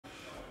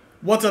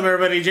What's up,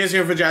 everybody? Jason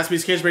here for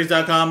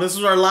JaspysCaseBreaks.com. This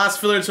is our last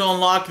filler to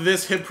unlock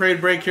this hit parade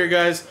break here,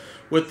 guys,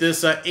 with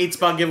this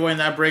 8-spot giveaway in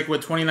that break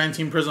with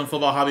 2019 Prizm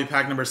Football Hobby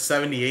Pack number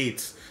 78.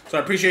 So I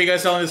appreciate you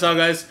guys selling this out,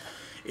 guys.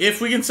 If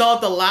we can sell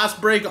out the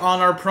last break on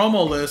our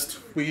promo list,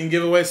 we can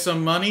give away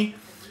some money,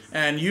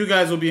 and you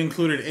guys will be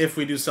included if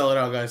we do sell it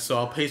out, guys. So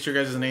I'll paste your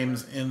guys'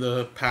 names in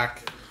the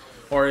pack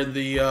or in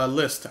the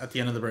list at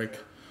the end of the break.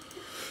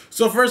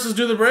 So first, let's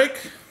do the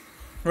break.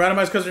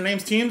 Randomize custom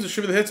names, teams,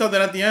 distribute the hits out.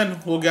 Then at the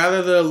end, we'll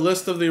gather the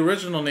list of the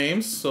original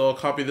names. So I'll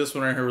copy this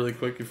one right here really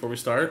quick before we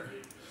start.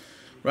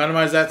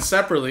 Randomize that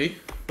separately.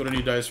 Put a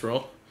new dice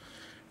roll.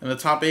 And the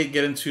top 8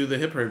 get into the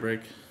hit parade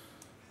break.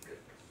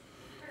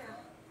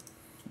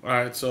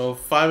 Alright, so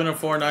 5 and a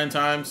 4, 9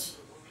 times.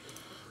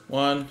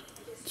 1,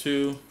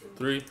 2,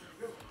 3,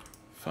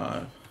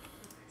 5,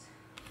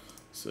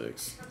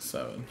 6,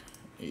 7,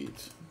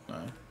 8,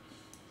 9.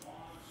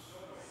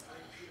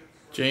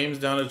 James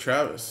down to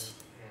Travis.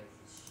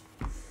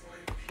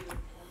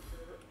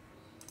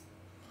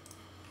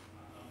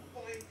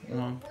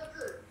 1, 4,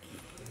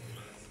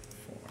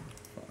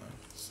 5,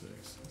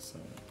 6,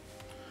 7,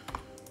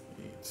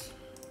 8,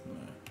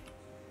 9.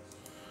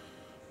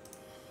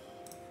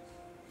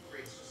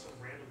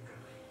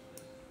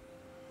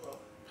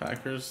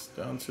 Packers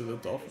down to the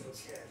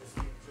Dolphins.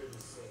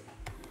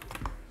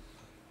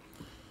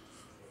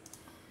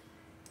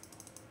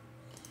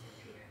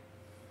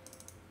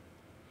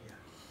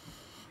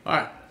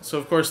 Alright, so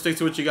of course stick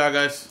to what you got,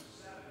 guys.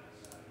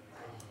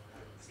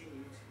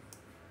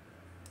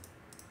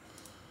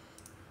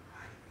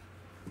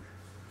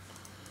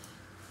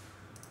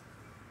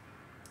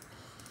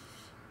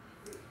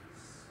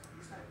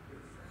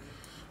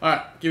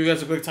 Alright, give you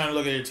guys a quick time to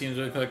look at your teams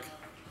really quick.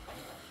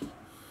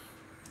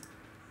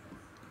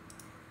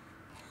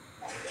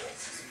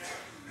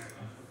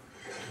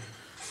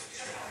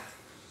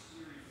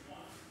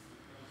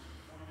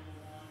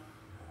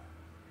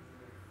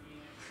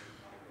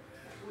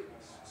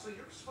 So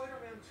you're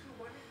Spider-Man 2,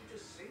 why didn't you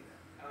just say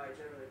that? I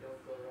generally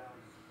don't go around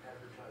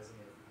advertising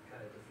it.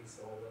 Kind of defeats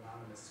the whole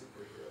anonymous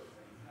superhero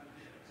thing.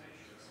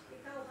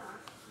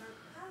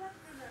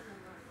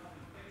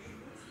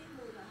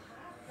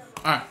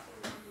 Alright.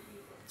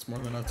 It's more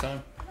than enough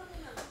time.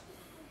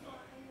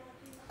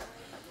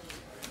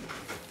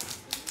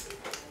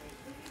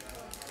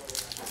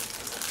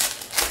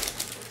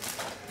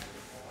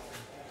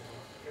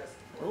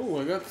 Oh,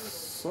 I got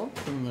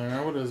something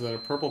there. What is that? A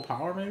purple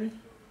power, maybe?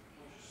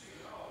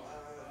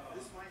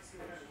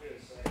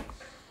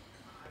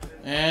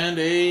 And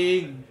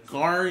a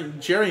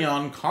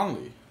Jerrion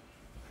Conley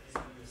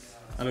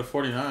out of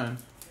 49.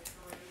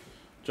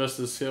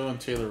 Justice Hill and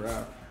Taylor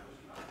Rapp.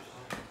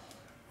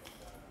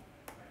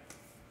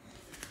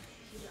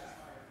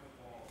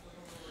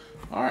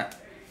 Alright.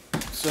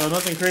 So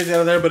nothing crazy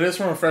out of there, but it is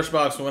from a fresh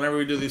box. So whenever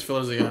we do these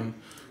fillers again,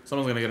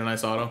 someone's going to get a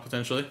nice auto,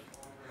 potentially.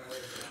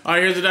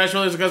 Alright, here's the dice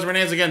rollers and customer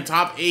names again.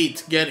 Top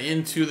 8 get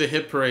into the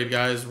hit parade,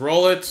 guys.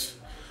 Roll it.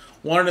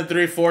 1 to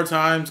 3, 4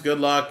 times.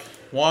 Good luck.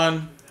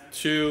 1,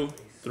 2,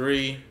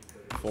 3,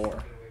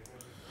 4.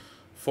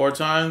 4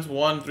 times.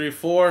 1, 3,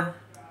 4.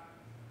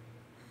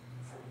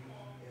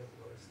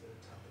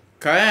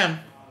 Kayam.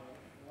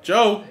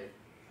 Joe.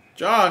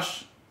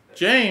 Josh.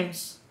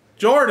 James.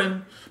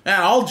 Jordan.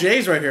 Man, all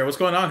J's right here. What's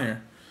going on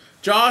here?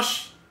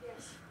 Josh.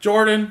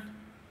 Jordan.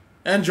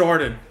 And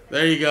Jordan.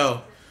 There you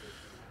go.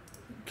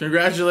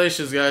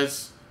 Congratulations,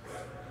 guys.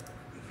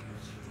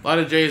 A lot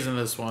of J's in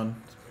this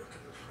one.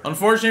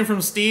 Unfortunately,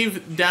 from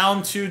Steve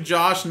down to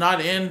Josh,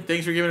 not in.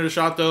 Thanks for giving it a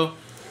shot, though.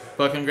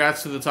 But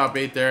congrats to the top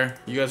 8 there.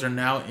 You guys are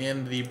now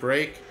in the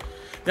break.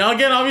 Now,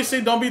 again, obviously,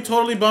 don't be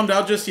totally bummed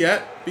out just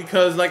yet.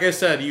 Because, like I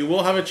said, you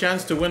will have a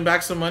chance to win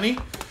back some money.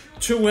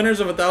 2 winners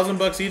of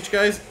 $1,000 each,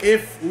 guys.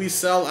 If we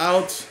sell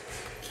out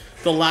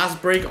the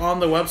last break on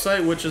the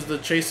website, which is the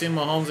Chasing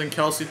Mahomes and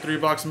Kelsey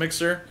 3-box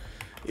mixer.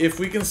 If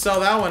we can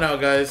sell that one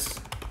out, guys,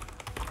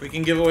 we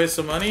can give away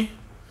some money.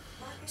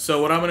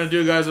 So what I'm going to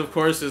do, guys, of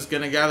course, is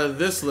going to gather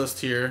this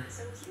list here.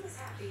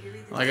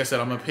 Like I said,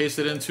 I'm going to paste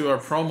it into our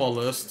promo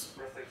list.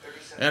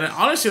 And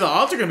honestly, the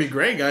odds are going to be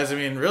great, guys. I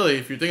mean, really,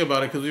 if you think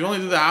about it, because we only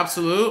do the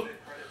absolute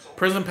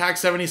Prizm Pack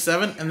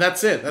 77, and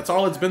that's it. That's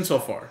all it's been so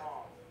far.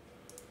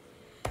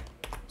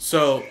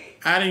 So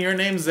adding your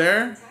names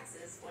there.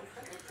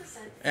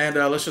 And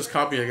let's just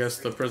copy, I guess,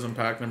 the Prizm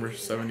Pack number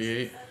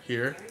 78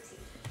 here.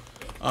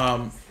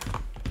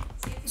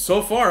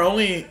 So far,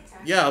 only,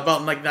 yeah,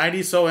 about like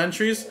 90 so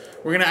entries.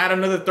 We're going to add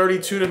another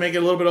 32 to make it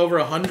a little bit over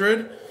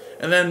 100.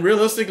 And then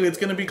realistically, it's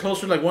going to be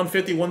closer to like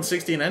 150,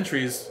 160 in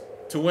entries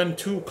to win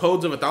 2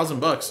 codes of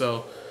 $1,000.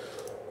 So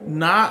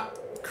not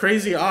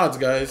crazy odds,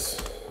 guys.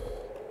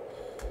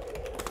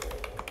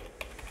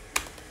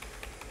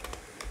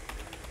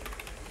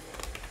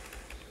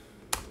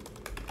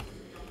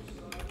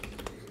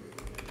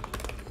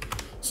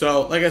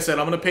 So, like I said,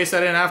 I'm going to paste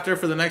that in after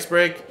for the next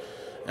break.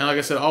 And like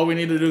I said, all we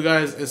need to do,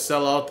 guys, is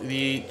sell out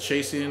the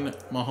Chasing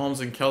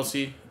Mahomes and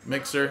Kelsey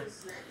mixer,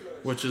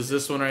 which is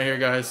this one right here,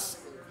 guys.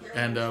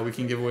 And we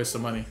can give away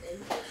some money.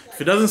 If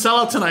If it doesn't sell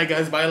out tonight,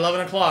 guys, by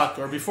 11 o'clock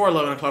or before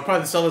 11 o'clock,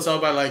 probably sell this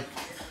out by like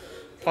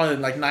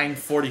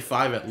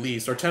 9:45 at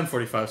least, or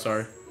 10:45,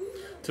 sorry,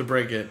 to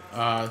break it.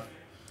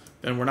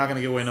 Then we're not gonna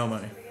give away no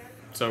money.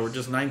 So we're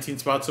just 19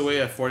 spots away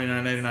at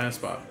 $49.99 a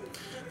spot.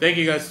 Thank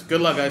you guys.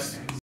 Good luck, guys.